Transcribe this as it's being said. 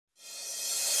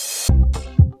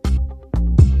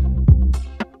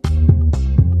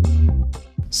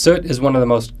Soot is one of the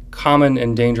most common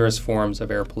and dangerous forms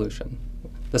of air pollution.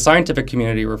 The scientific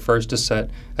community refers to soot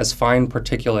as fine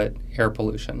particulate air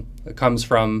pollution. It comes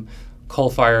from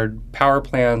coal-fired power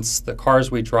plants, the cars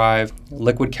we drive,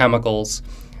 liquid chemicals,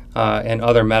 and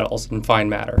other metals and fine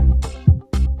matter.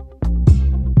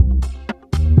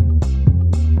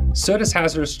 Soot is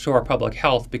hazardous to our public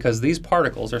health because these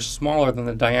particles are smaller than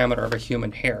the diameter of a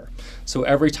human hair. So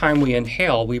every time we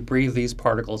inhale, we breathe these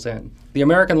particles in. The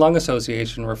American Lung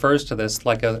Association refers to this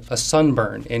like a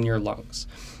sunburn in your lungs.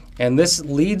 And this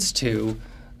leads to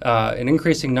an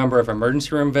increasing number of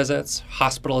emergency room visits,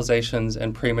 hospitalizations,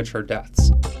 and premature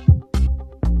deaths.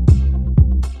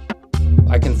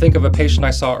 I can think of a patient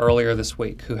I saw earlier this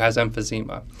week who has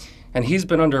emphysema. And he's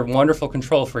been under wonderful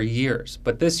control for years.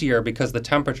 But this year, because the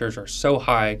temperatures are so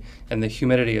high and the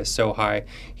humidity is so high,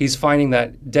 he's finding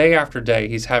that day after day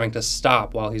he's having to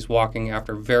stop while he's walking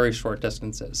after very short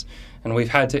distances. And we've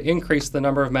had to increase the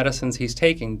number of medicines he's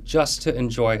taking just to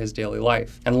enjoy his daily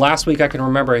life. And last week I can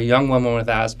remember a young woman with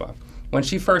asthma. When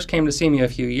she first came to see me a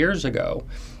few years ago,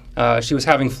 she was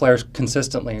having flares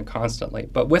consistently and constantly.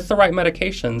 But with the right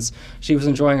medications, she was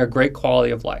enjoying a great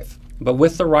quality of life. But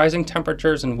with the rising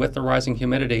temperatures and with the rising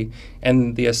humidity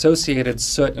and the associated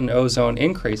soot and ozone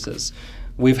increases,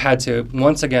 we've had to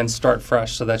once again start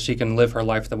fresh so that she can live her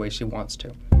life the way she wants to.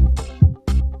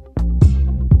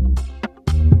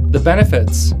 The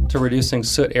benefits to reducing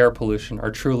soot air pollution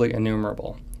are truly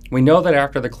innumerable. We know that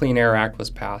after the Clean Air Act was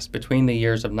passed between the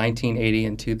years of 1980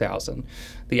 and 2000,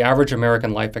 the average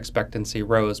American life expectancy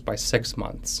rose by 6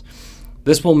 months.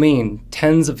 This will mean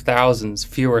tens of thousands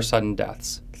fewer sudden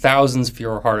deaths, thousands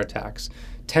fewer heart attacks,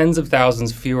 tens of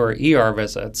thousands fewer ER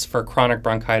visits for chronic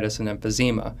bronchitis and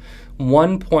emphysema,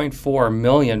 1.4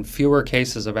 million fewer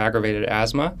cases of aggravated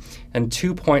asthma, and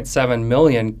 2.7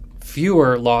 million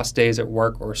fewer lost days at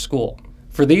work or school.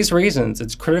 For these reasons,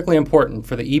 it's critically important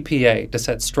for the EPA to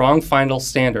set strong final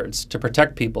standards to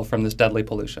protect people from this deadly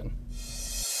pollution.